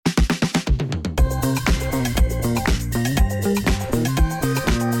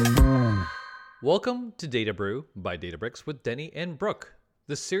Welcome to Data Brew by Databricks with Denny and Brooke.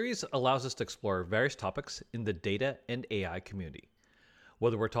 This series allows us to explore various topics in the data and AI community.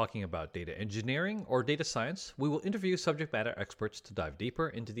 Whether we're talking about data engineering or data science, we will interview subject matter experts to dive deeper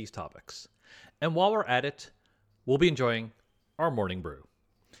into these topics. And while we're at it, we'll be enjoying our morning brew.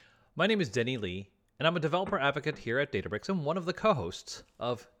 My name is Denny Lee, and I'm a developer advocate here at Databricks and one of the co-hosts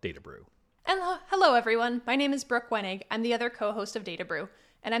of Data Brew. Hello, everyone. My name is Brooke Wenig. I'm the other co-host of Data Brew,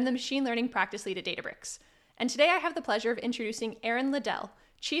 and I'm the machine learning practice lead at Databricks. And today I have the pleasure of introducing Erin Liddell,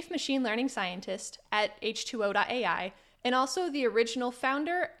 Chief Machine Learning Scientist at H2O.ai, and also the original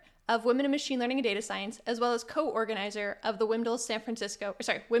founder of Women in Machine Learning and Data Science, as well as co-organizer of the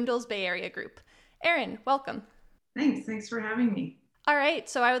WIMDL's Bay Area group. Erin, welcome. Thanks for having me. All right,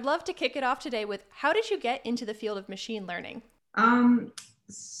 so I would love to kick it off today with, how did you get into the field of machine learning?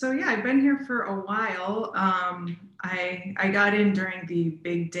 I've been here for a while. I got in during the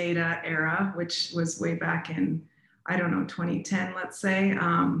big data era, which was way back in, 2010, let's say.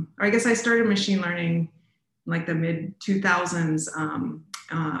 Or I guess I started machine learning in like the mid 2000s.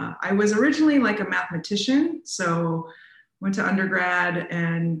 I was originally like a mathematician, so went to undergrad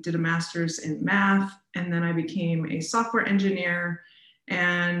and did a master's in math, and then I became a software engineer.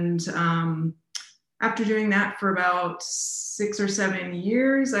 And after doing that for about 6 or 7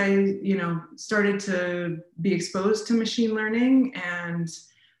 years, I, started to be exposed to machine learning. And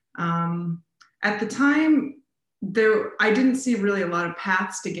at the time, I didn't see really a lot of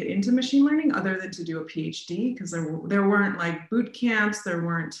paths to get into machine learning other than to do a PhD, because there weren't like boot camps, there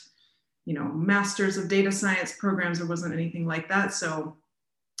weren't, masters of data science programs, there wasn't anything like that. So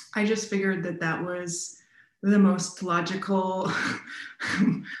I just figured that was the most logical,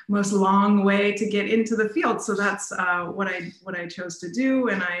 most long way to get into the field. So that's what I chose to do.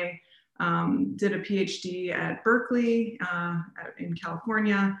 And I did a PhD at Berkeley in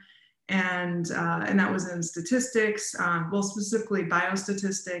California. And that was in statistics, specifically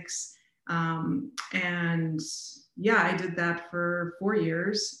biostatistics. And yeah, I did that for 4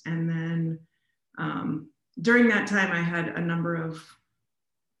 years. And then during that time, I had a number of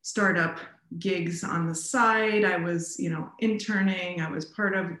startup gigs on the side. I was, interning. I was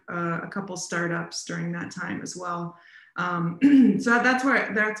part of a couple startups during that time as well. So that's where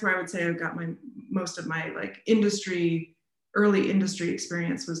I would say I got most of my like early industry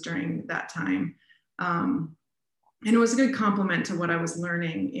experience was during that time. And it was a good complement to what I was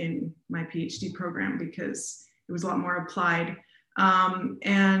learning in my PhD program, because it was a lot more applied. Then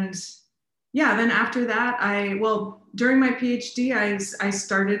after that, during my PhD, I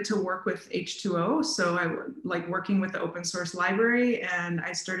started to work with H2O. So I like working with the open source library, and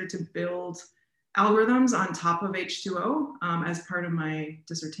I started to build algorithms on top of H2O as part of my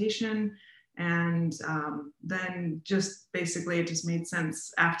dissertation. And then just basically it just made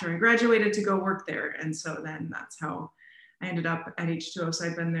sense after I graduated to go work there. And so then that's how I ended up at H2O. So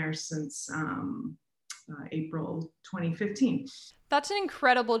I've been there since April 2015. That's an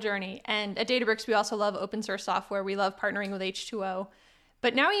incredible journey. And at Databricks, we also love open source software. We love partnering with H2O.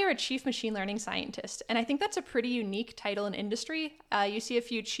 But now you're a chief machine learning scientist. And I think that's a pretty unique title in industry. You see a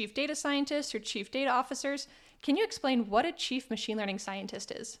few chief data scientists or chief data officers. Can you explain what a chief machine learning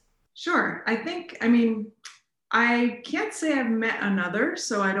scientist is? Sure. I can't say I've met another,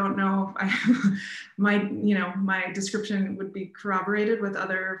 so I don't know if my description would be corroborated with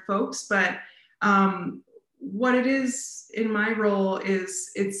other folks, but what it is in my role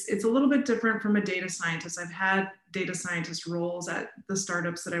is it's a little bit different from a data scientist. I've had data scientist roles at the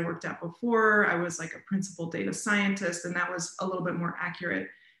startups that I worked at before. I was like a principal data scientist, and that was a little bit more accurate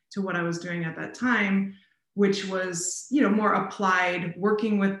to what I was doing at that time, which was, more applied,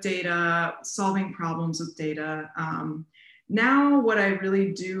 working with data, solving problems with data. Now what I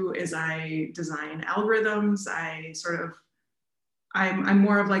really do is I design algorithms. I'm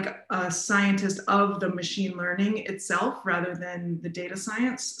more of like a scientist of the machine learning itself rather than the data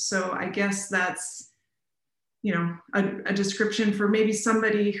science. So I guess that's, a description for maybe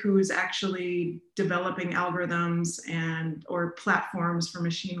somebody who's actually developing algorithms or platforms for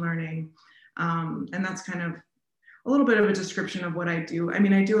machine learning. And that's kind of a little bit of a description of what I do.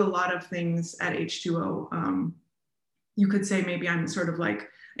 I do a lot of things at H2O. You could say maybe I'm sort of like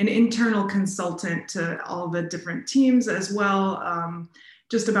an internal consultant to all the different teams as well,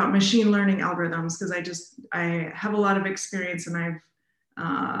 just about machine learning algorithms, because I have a lot of experience, and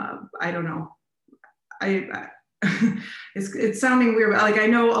it's sounding weird, but like I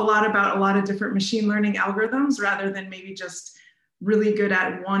know a lot about a lot of different machine learning algorithms rather than maybe just really good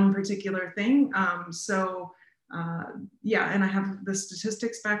at one particular thing. yeah, and I have the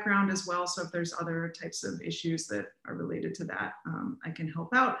statistics background as well. So if there's other types of issues that are related to that, I can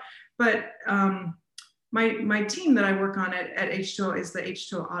help out. But my team that I work on at H2O is the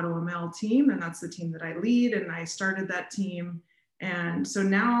H2O AutoML team, and that's the team that I lead, and I started that team. And so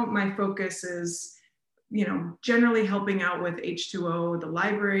now my focus is, generally helping out with H2O, the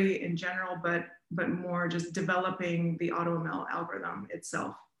library in general, but more just developing the AutoML algorithm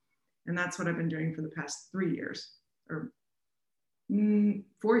itself. And that's what I've been doing for the past 3 years or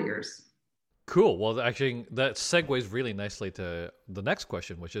 4 years. Cool. Well, actually, that segues really nicely to the next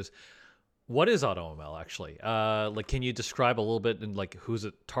question, which is, what is AutoML actually? Can you describe a little bit and who's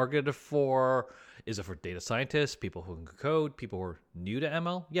it targeted for? Is it for data scientists, people who can code, people who are new to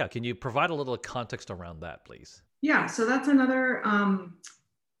ML? Yeah, can you provide a little context around that, please? Yeah, so that's another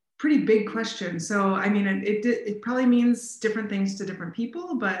pretty big question. So, I mean, it probably means different things to different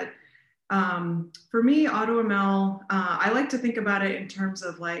people, but for me, AutoML, I like to think about it in terms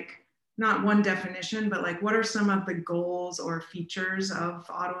of not one definition, but what are some of the goals or features of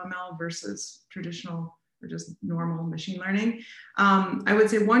AutoML versus traditional or just normal machine learning. I would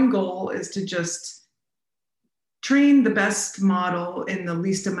say one goal is to just train the best model in the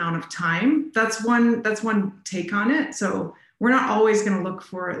least amount of time. That's one take on it. So we're not always going to look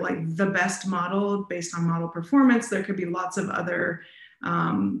for the best model based on model performance. There could be lots of other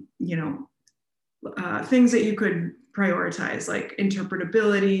things that you could prioritize, like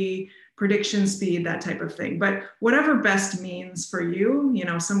interpretability, prediction speed, that type of thing. But whatever best means for you,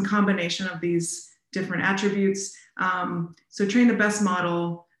 some combination of these different attributes. So train the best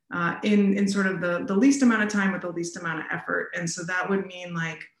model in sort of the least amount of time with the least amount of effort. And so that would mean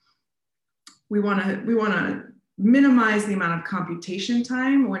we want to minimize the amount of computation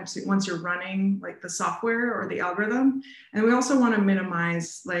time once you're running the software or the algorithm. And we also want to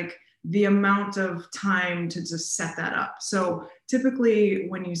minimize the amount of time to just set that up. So typically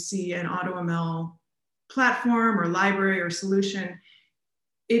when you see an AutoML platform or library or solution,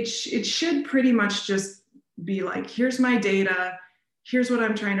 it should pretty much just be here's my data, here's what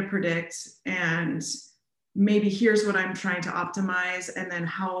I'm trying to predict, and maybe here's what I'm trying to optimize, and then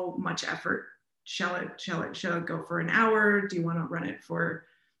how much effort shall it go for an hour? Do you want to run it for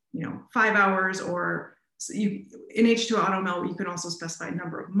 5 hours? Or in H2O AutoML, you can also specify a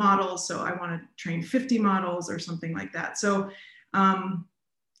number of models. So I want to train 50 models or something like that. So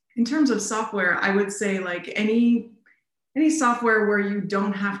in terms of software, I would say any software where you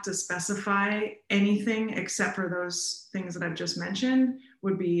don't have to specify anything except for those things that I've just mentioned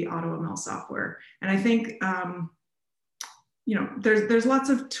would be AutoML software. And I think there's lots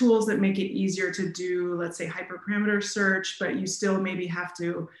of tools that make it easier to do, let's say, hyperparameter search, but you still maybe have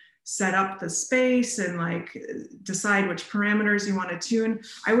to set up the space and decide which parameters you want to tune.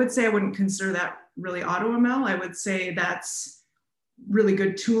 I would say I wouldn't consider that really AutoML. I would say that's really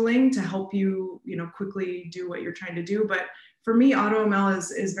good tooling to help you, quickly do what you're trying to do. But for me, AutoML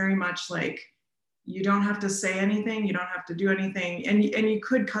is very much you don't have to say anything, you don't have to do anything, and you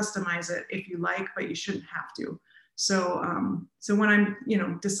could customize it if you like, but you shouldn't have to. So when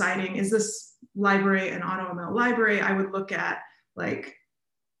I'm deciding, is this library an AutoML library, I would look at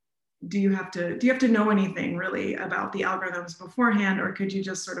do you have to know anything really about the algorithms beforehand, or could you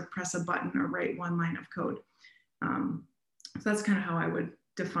just sort of press a button or write one line of code? So that's kind of how I would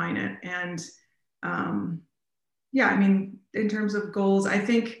define it. And yeah, I mean, in terms of goals, I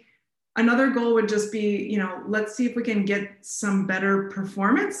think another goal would just be, let's see if we can get some better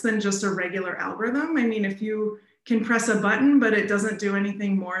performance than just a regular algorithm. I mean, if you can press a button, but it doesn't do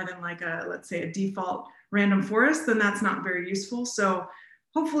anything more than let's say a default random forest, then that's not very useful. So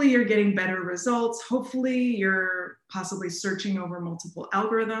hopefully you're getting better results. Hopefully you're possibly searching over multiple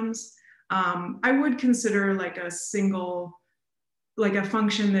algorithms. I would consider a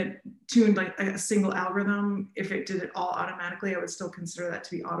function that tuned a single algorithm. If it did it all automatically, I would still consider that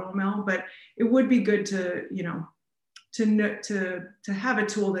to be AutoML, but it would be good to, to have a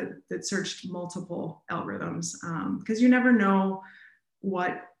tool that searched multiple algorithms, because you never know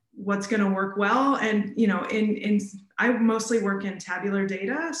what's going to work well. And, I mostly work in tabular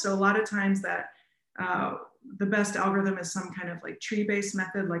data. So a lot of times that the best algorithm is some kind of tree-based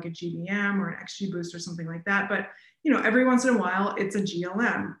method, like a GBM or an XGBoost or something like that. But, every once in a while it's a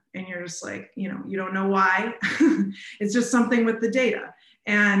GLM and you're just you don't know why. It's just something with the data.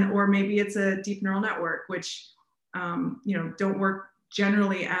 Or maybe it's a deep neural network, which, don't work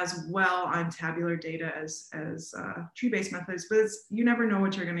generally as well on tabular data as tree-based methods, but you never know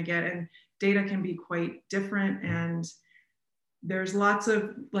what you're going to get, and data can be quite different, and there's lots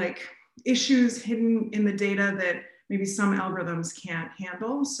of issues hidden in the data that maybe some algorithms can't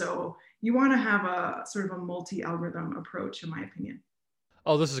handle. So you want to have a sort of a multi-algorithm approach, in my opinion.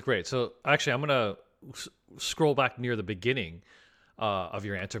 Oh, this is great. So actually, I'm going to scroll back near the beginning of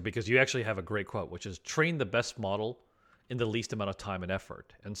your answer, because you actually have a great quote, which is train the best model in the least amount of time and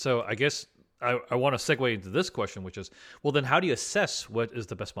effort. And so I guess I want to segue into this question, which is, well, then how do you assess what is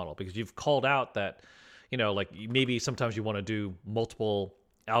the best model? Because you've called out that, like maybe sometimes you want to do multiple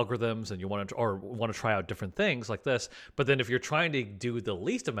algorithms and you want to try out different things like this. But then if you're trying to do the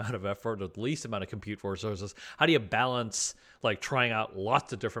least amount of effort or the least amount of compute resources, how do you balance like trying out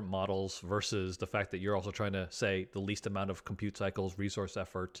lots of different models versus the fact that you're also trying to say the least amount of compute cycles, resource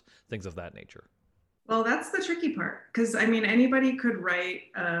effort, things of that nature? Well, that's the tricky part, because I mean, anybody could write,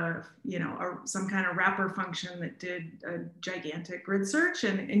 some kind of wrapper function that did a gigantic grid search,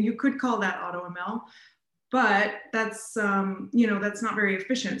 and you could call that AutoML, but that's that's not very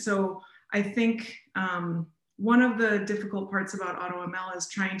efficient. So I think one of the difficult parts about AutoML is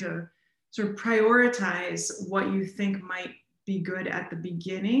trying to sort of prioritize what you think might be good at the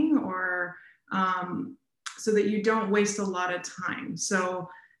beginning, or so that you don't waste a lot of time. So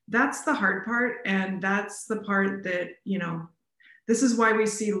that's the hard part. And that's the part that, this is why we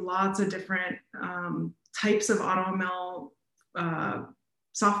see lots of different types of AutoML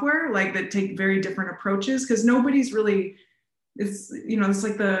software, like that take very different approaches, because nobody's really, it's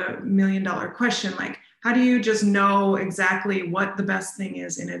like the $1 million question. Like, how do you just know exactly what the best thing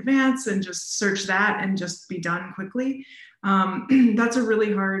is in advance and just search that and just be done quickly? That's a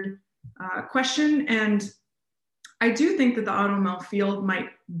really hard question. And I do think that the AutoML field might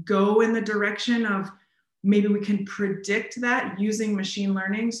go in the direction of maybe we can predict that using machine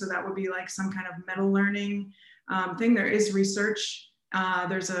learning. So that would be like some kind of meta learning thing. There is research.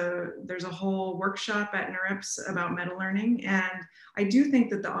 There's a whole workshop at NeurIPS about meta learning, and I do think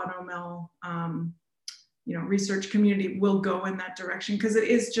that the AutoML research community will go in that direction, because it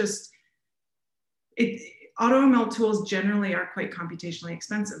is just AutoML tools generally are quite computationally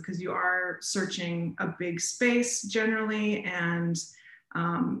expensive, because you are searching a big space generally, and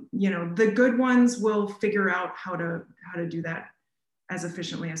the good ones will figure out how to do that as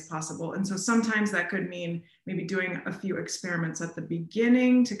efficiently as possible. And so sometimes that could mean maybe doing a few experiments at the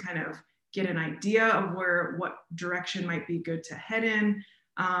beginning to kind of get an idea of what direction might be good to head in.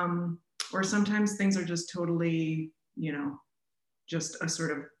 Or sometimes things are just totally, just a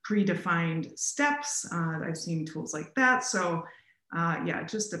sort of predefined steps. I've seen tools like that. So it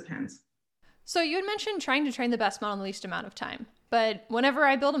just depends. So you had mentioned trying to train the best model in the least amount of time. But whenever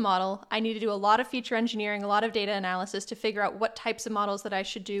I build a model, I need to do a lot of feature engineering, a lot of data analysis to figure out what types of models that I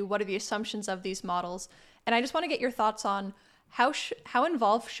should do, what are the assumptions of these models. And I just want to get your thoughts on how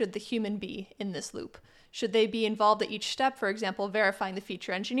involved should the human be in this loop? Should they be involved at each step, for example, verifying the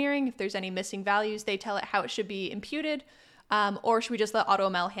feature engineering? If there's any missing values, they tell it how it should be imputed. Or should we just let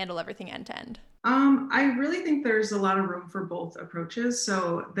AutoML handle everything end to end? I really think there's a lot of room for both approaches.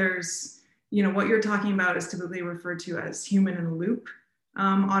 So there's, what you're talking about is typically referred to as human in the loop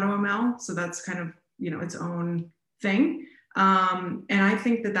AutoML. So that's kind of, its own thing. And I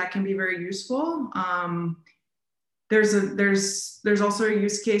think that can be very useful. There's also a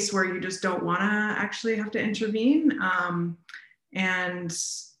use case where you just don't want to actually have to intervene. And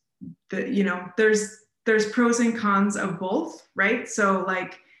there's pros and cons of both, right? So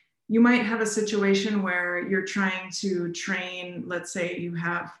like you might have a situation where you're trying to train, let's say you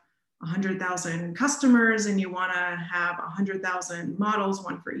have 100,000 customers and you want to have 100,000 models,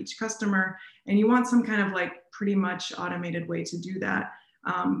 one for each customer, and you want some kind of like pretty much automated way to do that.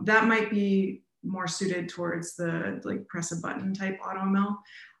 That might be more suited towards the like press a button type AutoML.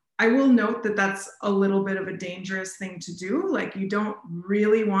 I will note that that's a little bit of a dangerous thing to do. Like you don't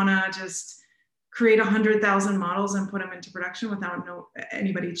really want to just create 100,000 models and put them into production without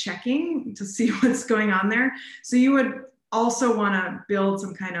anybody checking to see what's going on there. So you would also want to build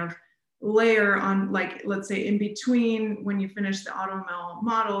some kind of layer on, like, let's say in between when you finish the AutoML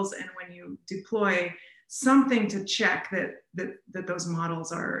models and when you deploy, something to check that those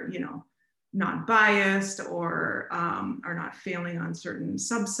models are, not biased or are not failing on certain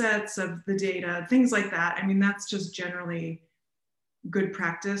subsets of the data, things like that. I mean, that's just generally good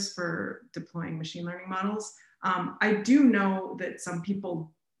practice for deploying machine learning models. I do know that some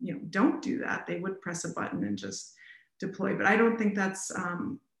people, don't do that. They would press a button and just deploy, but I don't think that's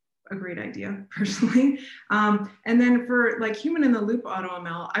a great idea personally. And then for like human in the loop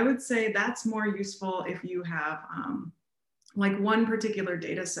AutoML, I would say that's more useful if you have like one particular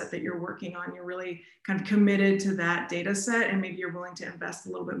data set that you're working on. You're really kind of committed to that data set, and maybe you're willing to invest a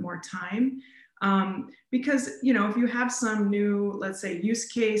little bit more time. Because, if you have some new, let's say, use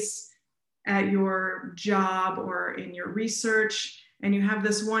case at your job or in your research, and you have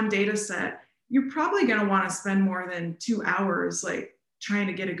this one data set, you're probably going to want to spend more than 2 hours like trying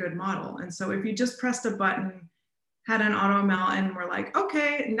to get a good model. And so if you just pressed a button, had an AutoML, and we're like,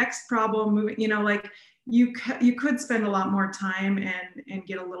 okay, next problem, moving, like you could spend a lot more time and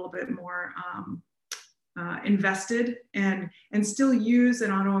get a little bit more invested and still use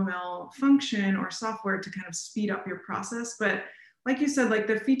an AutoML function or software to kind of speed up your process. But like you said, like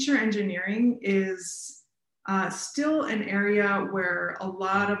the feature engineering is still an area where a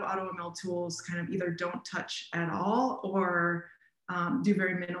lot of AutoML tools kind of either don't touch at all or do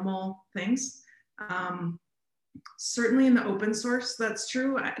very minimal things. Certainly in the open source, that's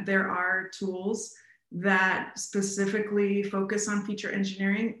true. There are tools that specifically focus on feature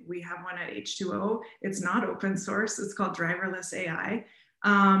engineering. We have one at H2O. It's not open source. It's called Driverless AI.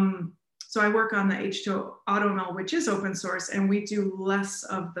 So I work on the H2O AutoML, which is open source, and we do less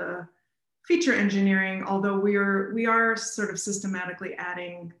of the feature engineering, although we are sort of systematically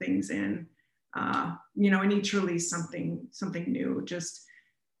adding things in, in each release, something new, just,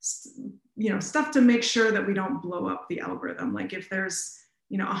 stuff to make sure that we don't blow up the algorithm. Like if there's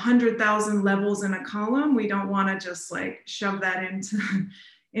 100,000 levels in a column, we don't want to just like shove that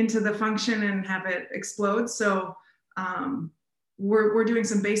into the function and have it explode. So we're doing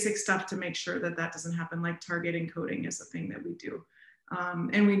some basic stuff to make sure that doesn't happen, like target encoding is a thing that we do.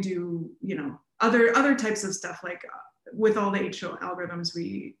 And we do, other types of stuff, like with all the H2O algorithms,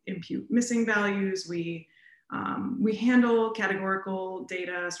 we impute missing values, we handle categorical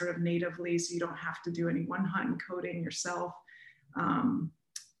data sort of natively, so you don't have to do any one-hot encoding yourself. On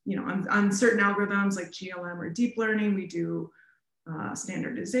certain algorithms like GLM or deep learning, we do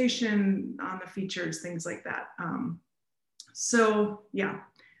standardization on the features, things like that. So yeah,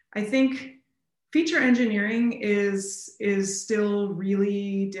 I think feature engineering is still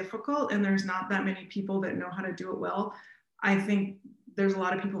really difficult, and there's not that many people that know how to do it well. I think there's a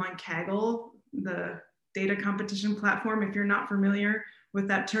lot of people on Kaggle, the data competition platform, if you're not familiar with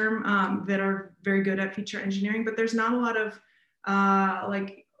that term, that are very good at feature engineering, but there's not a lot of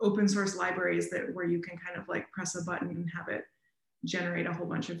like open source libraries where you can kind of like press a button and have it generate a whole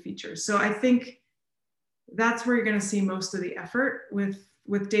bunch of features. So I think that's where you're going to see most of the effort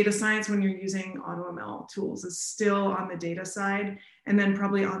with data science when you're using AutoML tools, is still on the data side, and then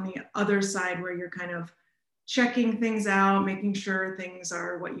probably on the other side where you're kind of checking things out, making sure things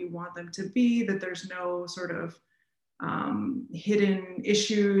are what you want them to be, that there's no sort of hidden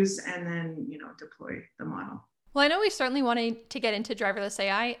issues, and then deploy the model. Well, I know we certainly wanted to get into driverless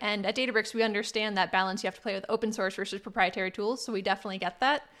AI, and at Databricks, we understand that balance you have to play with open source versus proprietary tools, so we definitely get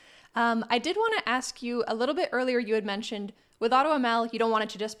that. I did want to ask you, a little bit earlier, you had mentioned with AutoML, you don't want it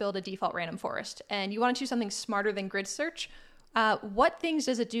to just build a default random forest, and you want to do something smarter than grid search. What things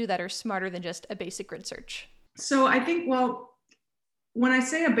does it do that are smarter than just a basic grid search? So I think, well, when I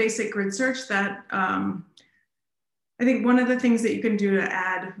say a basic grid search, that I think one of the things that you can do to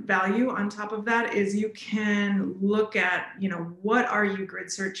add value on top of that is you can look at, what are you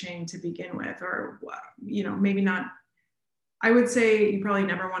grid searching to begin with, or, maybe not. I would say you probably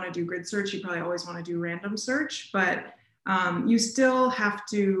never want to do grid search. You probably always want to do random search, but you still have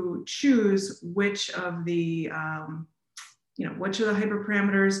to choose which of the, which of the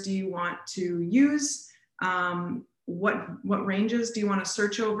hyperparameters do you want to use? What ranges do you want to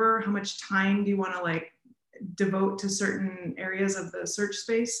search over? How much time do you want to devote to certain areas of the search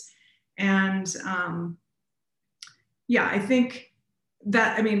space? And I think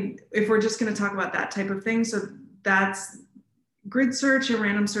that, if we're just going to talk about that type of thing, so that's grid search and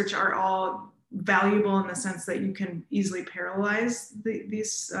random search are all valuable in the sense that you can easily parallelize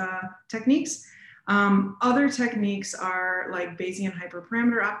these techniques. Other techniques are like Bayesian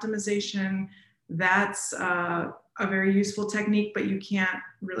hyperparameter optimization. That's a very useful technique, but you can't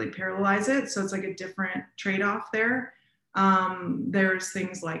really parallelize it. So it's like a different trade-off there. There's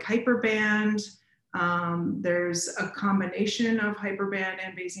things like hyperband. There's a combination of hyperband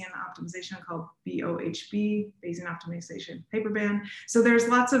and Bayesian optimization called BOHB, Bayesian optimization hyperband. So there's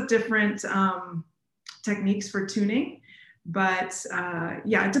lots of different techniques for tuning, but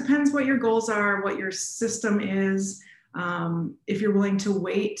it depends what your goals are, what your system is, if you're willing to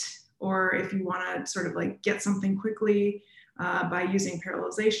wait, or if you want to sort of get something quickly by using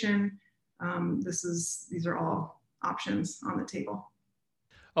parallelization. These are all options on the table.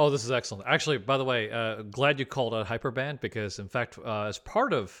 Oh, this is excellent. Actually, by the way, glad you called out Hyperband, because in fact, as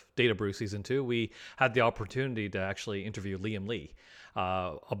part of Data Brew Season 2, we had the opportunity to actually interview Liam Lee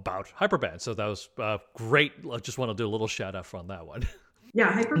about Hyperband. So that was great. I just want to do a little shout out on that one.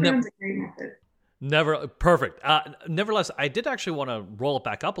 Yeah, Hyperband's a great method. Perfect. Nevertheless, I did actually want to roll it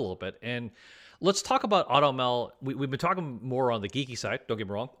back up a little bit and Let's talk about AutoML. We've been talking more on the geeky side. Don't get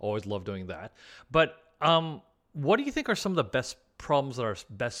me wrong. Always love doing that. But what do you think are some of the best problems that are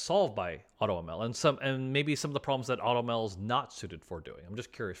best solved by AutoML, and maybe some of the problems that AutoML is not suited for doing? I'm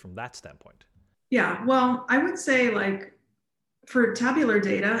just curious from that standpoint. Yeah, well, I would say like for tabular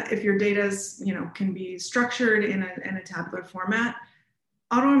data, if your data is, can be structured in a tabular format,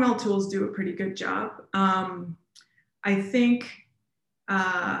 AutoML tools do a pretty good job. I think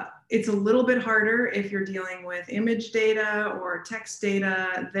it's a little bit harder if you're dealing with image data or text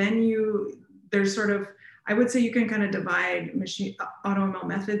data. There's sort of, I would say you can kind of divide AutoML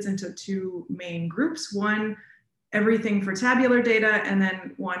methods into two main groups. One, everything for tabular data, and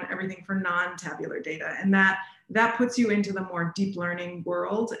then one, everything for non-tabular data. And that puts you into the more deep learning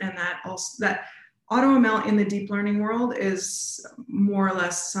world. And that AutoML in the deep learning world is more or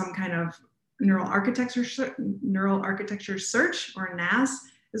less some kind of neural architecture search, or NAS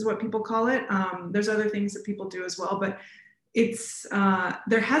is what people call it. There's other things that people do as well, but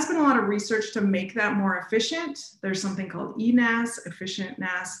there has been a lot of research to make that more efficient. There's something called eNAS, efficient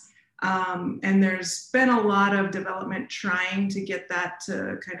NAS. And there's been a lot of development trying to get that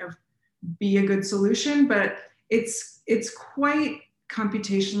to kind of be a good solution, but it's quite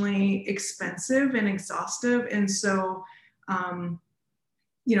computationally expensive and exhaustive. And so,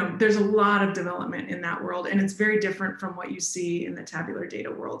 there's a lot of development in that world, and it's very different from what you see in the tabular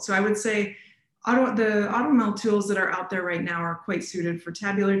data world. So I would say the AutoML tools that are out there right now are quite suited for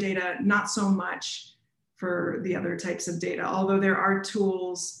tabular data, not so much for the other types of data, although there are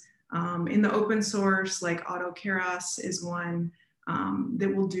tools in the open source, like AutoKeras is one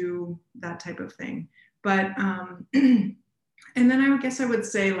that will do that type of thing. But, and then I guess I would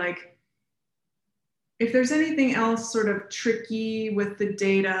say, like, if there's anything else sort of tricky with the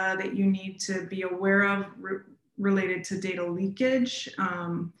data that you need to be aware of related to data leakage,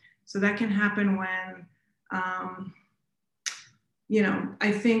 so that can happen when,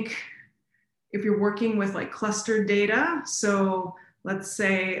 I think if you're working with like clustered data, so let's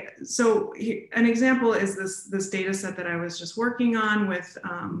say, an example is this data set that I was just working on with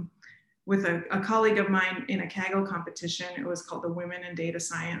a colleague of mine in a Kaggle competition. It was called the Women in Data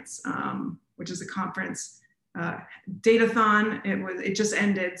Science, which is a conference, Datathon. It just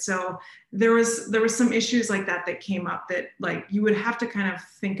ended. So there was some issues like that came up that like you would have to kind of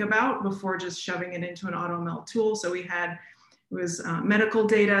think about before just shoving it into an AutoML tool. So it was medical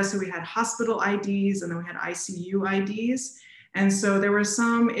data. So we had hospital IDs, and then we had ICU IDs. And so there were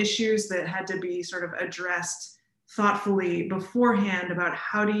some issues that had to be sort of addressed thoughtfully beforehand about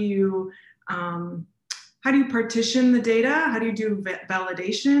how do you partition the data? How do you do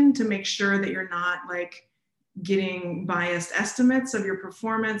validation to make sure that you're not like getting biased estimates of your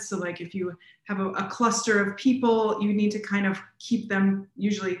performance? So like if you have a cluster of people, you need to kind of keep them,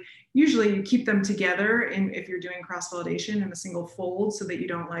 usually you keep them together if you're doing cross-validation in a single fold, so that you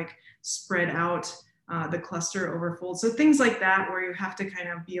don't like spread out the cluster over folds. So things like that, where you have to kind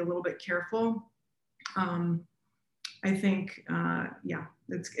of be a little bit careful. I think,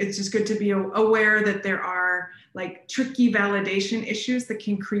 it's just good to be aware that there are like tricky validation issues that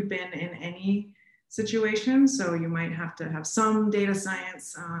can creep in any situation. So you might have to have some data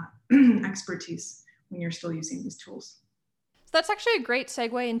science expertise when you're still using these tools. So that's actually a great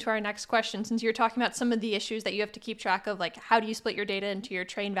segue into our next question, since you're talking about some of the issues that you have to keep track of, like how do you split your data into your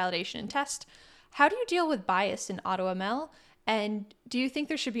train, validation, and test? How do you deal with bias in AutoML? And do you think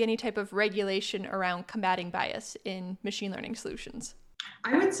there should be any type of regulation around combating bias in machine learning solutions?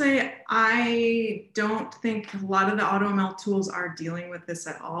 I would say I don't think a lot of the AutoML tools are dealing with this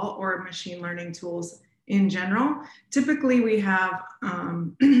at all, or machine learning tools in general. Typically, we have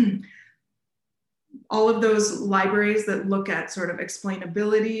all of those libraries that look at sort of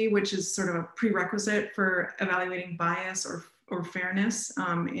explainability, which is sort of a prerequisite for evaluating bias or fairness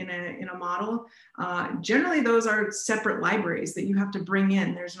in a model. Generally, those are separate libraries that you have to bring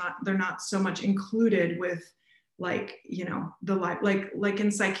in. They're not so much included with like in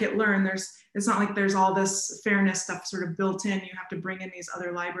scikit-learn. It's not like there's all this fairness stuff sort of built in. You have to bring in these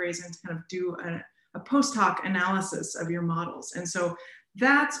other libraries and kind of do a post hoc analysis of your models. And so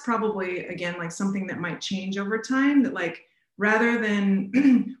that's probably, again, like something that might change over time, that like, rather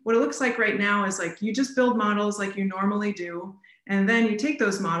than what it looks like right now is like you just build models like you normally do, and then you take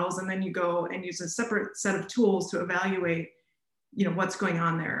those models and then you go and use a separate set of tools to evaluate, what's going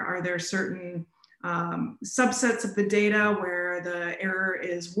on there. Are there certain subsets of the data where the error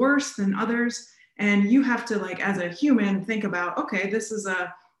is worse than others? And you have to, like, as a human, think about, okay, this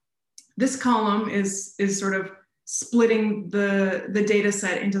column is sort of splitting the data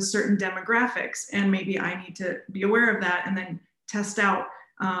set into certain demographics, and maybe I need to be aware of that and then test out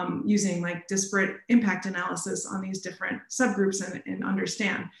using like disparate impact analysis on these different subgroups and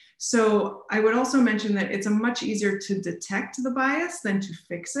understand. So I would also mention that it's a much easier to detect the bias than to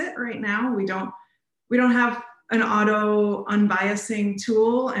fix it right now. We don't have an auto unbiasing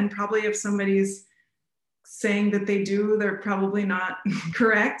tool, and probably if somebody's saying that they do, they're probably not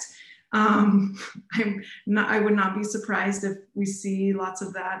correct. I would not be surprised if we see lots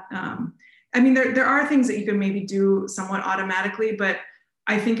of that. I mean, there are things that you can maybe do somewhat automatically, but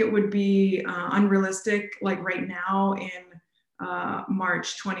I think it would be unrealistic, like right now in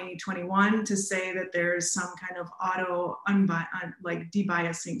March 2021, to say that there's some kind of auto like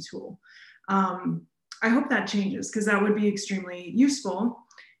debiasing tool. I hope that changes, because that would be extremely useful.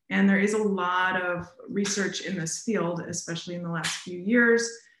 And there is a lot of research in this field, especially in the last few years.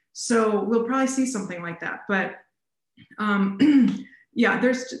 So we'll probably see something like that. But yeah,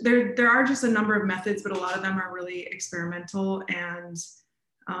 there are just a number of methods, but a lot of them are really experimental, and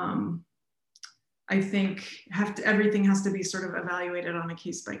I think everything has to be sort of evaluated on a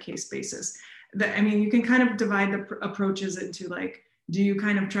case-by-case basis. I mean, you can kind of divide the approaches into like, do you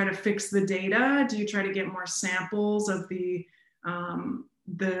kind of try to fix the data? Do you try to get more samples of the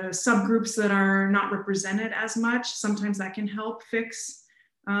subgroups that are not represented as much? Sometimes that can help fix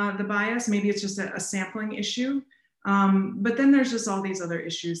the bias. Maybe it's just a sampling issue. But then there's just all these other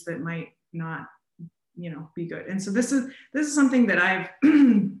issues that might not, be good. And so this is something that I've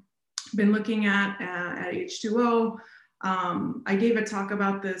been looking at H2O. I gave a talk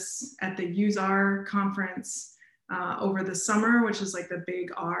about this at the UseR conference over the summer, which is like the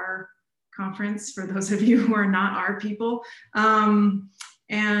big R conference for those of you who are not R people.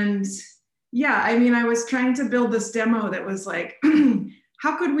 And yeah, I mean, I was trying to build this demo that was like,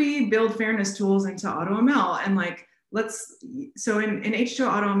 how could we build fairness tools into AutoML? And like, so in H2O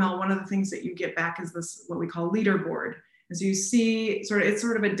AutoML, one of the things that you get back is this, what we call leaderboard. And so you see it's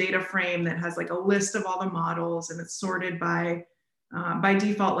sort of a data frame that has like a list of all the models, and it's sorted by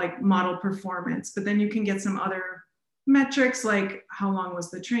default, like model performance. But then you can get some other metrics, like how long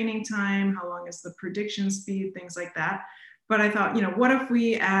was the training time, how long is the prediction speed, things like that. But I thought, what if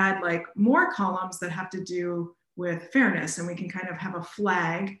we add like more columns that have to do with fairness, and we can kind of have a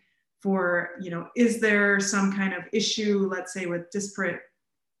flag for, is there some kind of issue, let's say with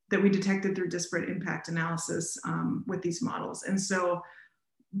that we detected through disparate impact analysis with these models. And so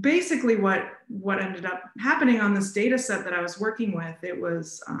basically what ended up happening on this data set that I was working with, it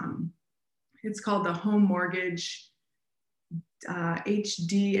was, it's called the Home Mortgage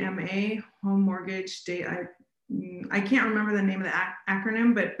HDMA, Home Mortgage Data. I can't remember the name of the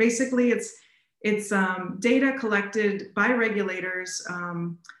acronym, but basically it's data collected by regulators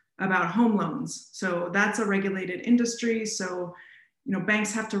about home loans. So that's a regulated industry. So,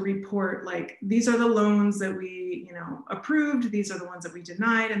 banks have to report like, these are the loans that we, approved, these are the ones that we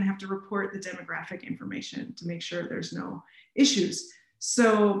denied, and they have to report the demographic information to make sure there's no issues.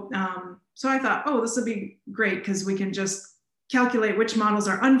 So, so I thought, oh, this would be great, because we can just calculate which models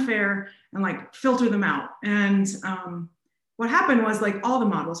are unfair and like filter them out. And what happened was like all the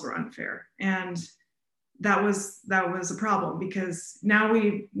models were unfair, and that was a problem, because now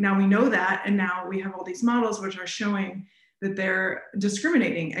we know that, and now we have all these models which are showing that they're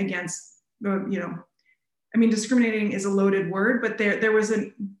discriminating against, discriminating is a loaded word, but there was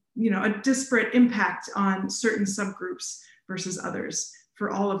a disparate impact on certain subgroups versus others for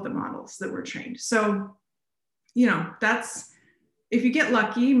all of the models that were trained. So, that's, if you get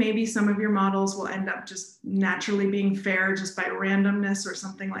lucky, maybe some of your models will end up just naturally being fair just by randomness or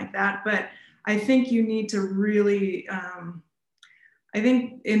something like that. But I think you need to really, I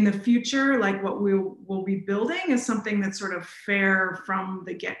think in the future, like what we'll be building is something that's sort of fair from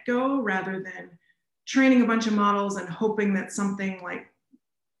the get-go, rather than training a bunch of models and hoping that something like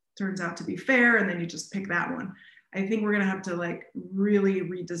turns out to be fair and then you just pick that one. I think we're gonna have to like really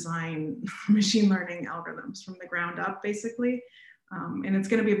redesign machine learning algorithms from the ground up, basically. And it's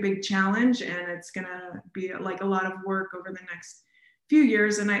gonna be a big challenge, and it's gonna be like a lot of work over the next few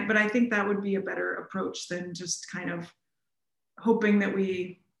years. But I think that would be a better approach than just kind of hoping that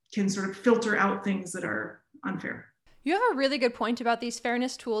we can sort of filter out things that are unfair. You have a really good point about these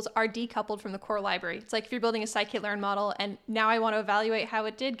fairness tools are decoupled from the core library. It's like if you're building a scikit-learn model and now I want to evaluate how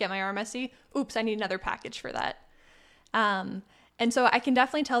it did get my R messy, oops, I need another package for that. And so I can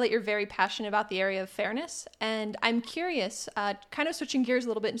definitely tell that you're very passionate about the area of fairness. And I'm curious, kind of switching gears a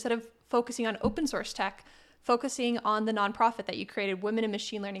little bit, instead of focusing on open source tech, focusing on the nonprofit that you created, Women in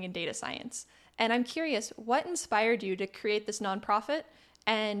Machine Learning and Data Science. And I'm curious, what inspired you to create this nonprofit,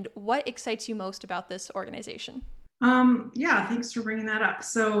 and what excites you most about this organization? Yeah, thanks for bringing that up.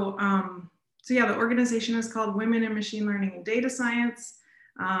 So yeah, the organization is called Women in Machine Learning and Data Science.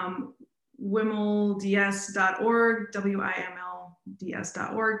 wimlds.org,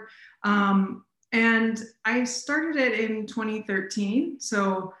 WIMLDS.org. And I started it in 2013.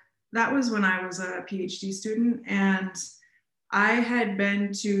 So that was when I was a PhD student. And I had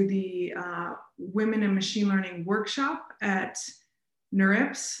been to the Women in Machine Learning workshop at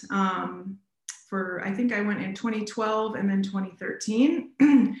NeurIPS I think I went in 2012 and then 2013.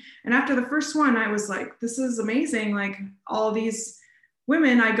 And after the first one, I was like, this is amazing. Like all these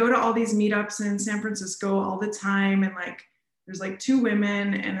women, I go to all these meetups in San Francisco all the time. And like, there's like 2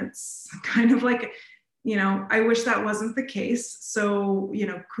 women and it's kind of like, I wish that wasn't the case. So,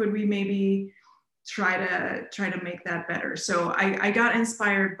 could we maybe try to make that better? So I got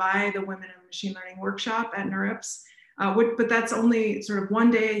inspired by the Women in Machine Learning workshop at NeurIPS, but that's only sort of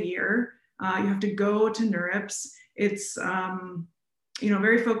one day a year. You have to go to NeurIPS. It's,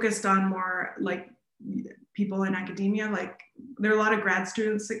 very focused on more like people in academia. Like there are a lot of grad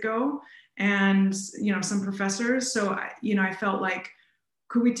students that go and, some professors. So, I felt like,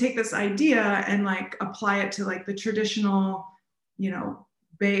 could we take this idea and like apply it to like the traditional,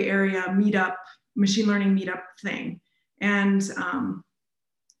 Bay Area meetup, machine learning meetup thing. And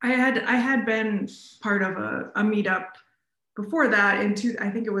I had been part of a meetup before that I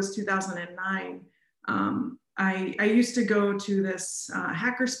think it was 2009. I used to go to this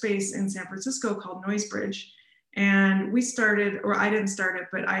hackerspace in San Francisco called Noisebridge. And we started, or I didn't start it,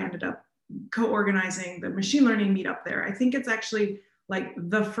 but I ended up co-organizing the machine learning meetup there. I think it's actually like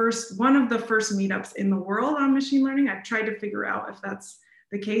one of the first meetups in the world on machine learning. I've tried to figure out if that's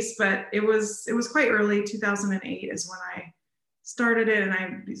the case, but it was quite early. 2008 is when I started it, and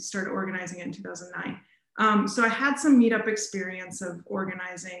I started organizing it in 2009. So I had some meetup experience of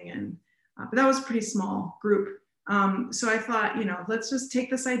organizing, but that was a pretty small group. So I thought, let's just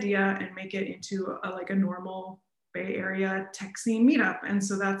take this idea and make it into a normal Bay Area tech scene meetup. And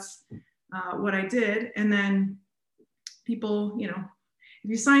so that's what I did. And then people, if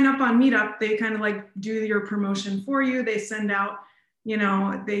you sign up on Meetup, they kind of like do your promotion for you. They send out,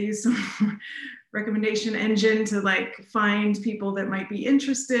 they use some recommendation engine to like find people that might be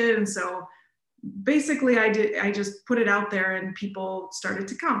interested. And so basically I just put it out there and people started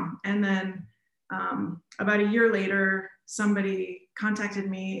to come. And then about a year later, somebody contacted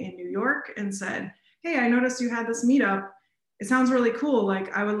me in New York and said, hey, I noticed you had this meetup. It sounds really cool.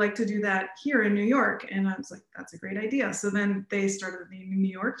 Like I would like to do that here in New York. And I was like, that's a great idea. So then they started the New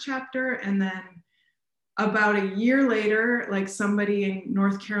York chapter. And then about a year later, like somebody in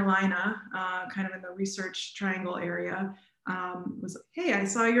North Carolina, kind of in the Research Triangle area, was, hey, I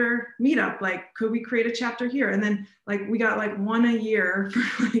saw your meetup. Like, could we create a chapter here? And then like, we got like one a year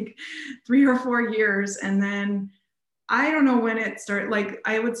for like 3 or 4 years. And then I don't know when it started. Like,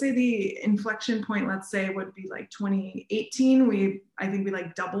 I would say the inflection point, let's say, would be like 2018. I think we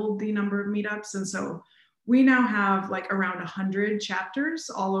like doubled the number of meetups. And so we now have like around 100 chapters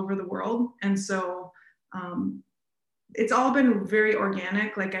all over the world. And so it's all been very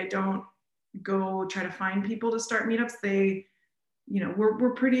organic. Like I don't go try to find people to start meetups.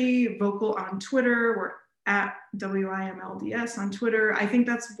 We're pretty vocal on Twitter. We're at WIMLDS on Twitter. I think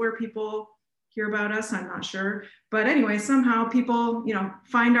that's where people hear about us. I'm not sure. But anyway, somehow people,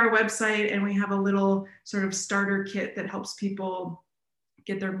 find our website and we have a little sort of starter kit that helps people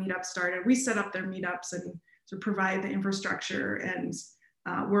get their meetup started. We set up their meetups and to provide the infrastructure, and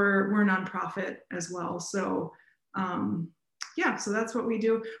we're a nonprofit as well. So so that's what we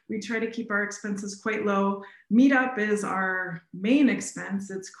do. We try to keep our expenses quite low. Meetup is our main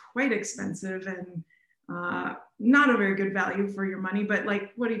expense. It's quite expensive and not a very good value for your money, but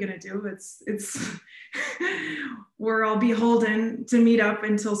like, what are you gonna do? It's we're all beholden to Meetup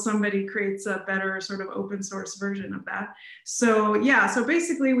until somebody creates a better sort of open source version of that. So yeah, so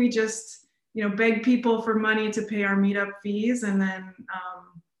basically we just, beg people for money to pay our Meetup fees, and then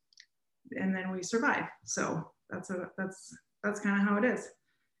we survive. So that's kind of how it is.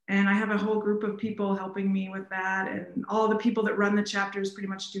 And I have a whole group of people helping me with that, and all the people that run the chapters pretty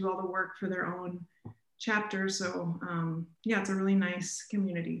much do all the work for their own chapter. So it's a really nice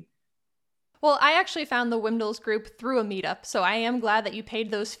community. Well, I actually found the WIMDLS group through a meetup, so I am glad that you paid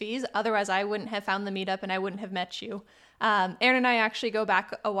those fees. Otherwise, I wouldn't have found the meetup and I wouldn't have met you. Aaron and I actually go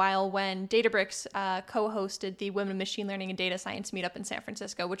back a while when Databricks co-hosted the Women in Machine Learning and Data Science meetup in San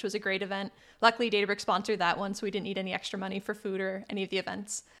Francisco, which was a great event. Luckily, Databricks sponsored that one, so we didn't need any extra money for food or any of the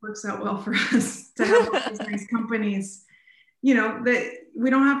events. Works out well for us to have all these nice companies. That we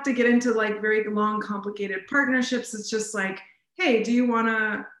don't have to get into like very long, complicated partnerships. It's just like, hey, do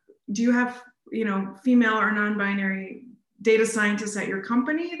you have, female or non-binary data scientists at your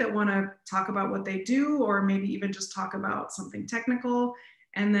company that want to talk about what they do, or maybe even just talk about something technical?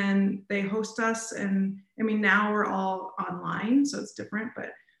 And then they host us. And I mean, now we're all online, so it's different,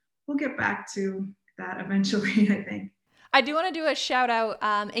 but we'll get back to that eventually, I think. I do want to do a shout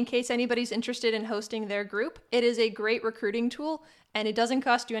out in case anybody's interested in hosting their group. It is a great recruiting tool, and it doesn't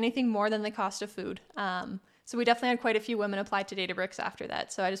cost you anything more than the cost of food. So we definitely had quite a few women apply to Databricks after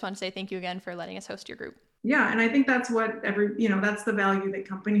that. So I just want to say thank you again for letting us host your group. Yeah, and I think that's what that's the value that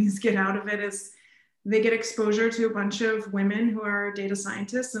companies get out of it, is they get exposure to a bunch of women who are data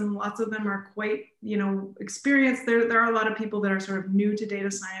scientists, and lots of them are quite, experienced. There are a lot of people that are sort of new to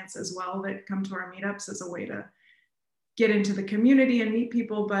data science as well that come to our meetups as a way to get into the community and meet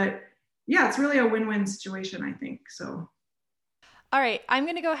people. But yeah, it's really a win-win situation, I think. So. All right, I'm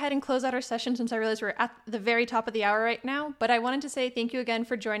going to go ahead and close out our session since I realize we're at the very top of the hour right now. But I wanted to say thank you again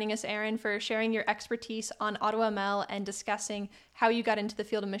for joining us, Erin, for sharing your expertise on AutoML and discussing how you got into the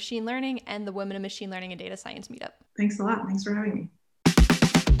field of machine learning and the Women in Machine Learning and Data Science meetup. Thanks a lot. Thanks for having me.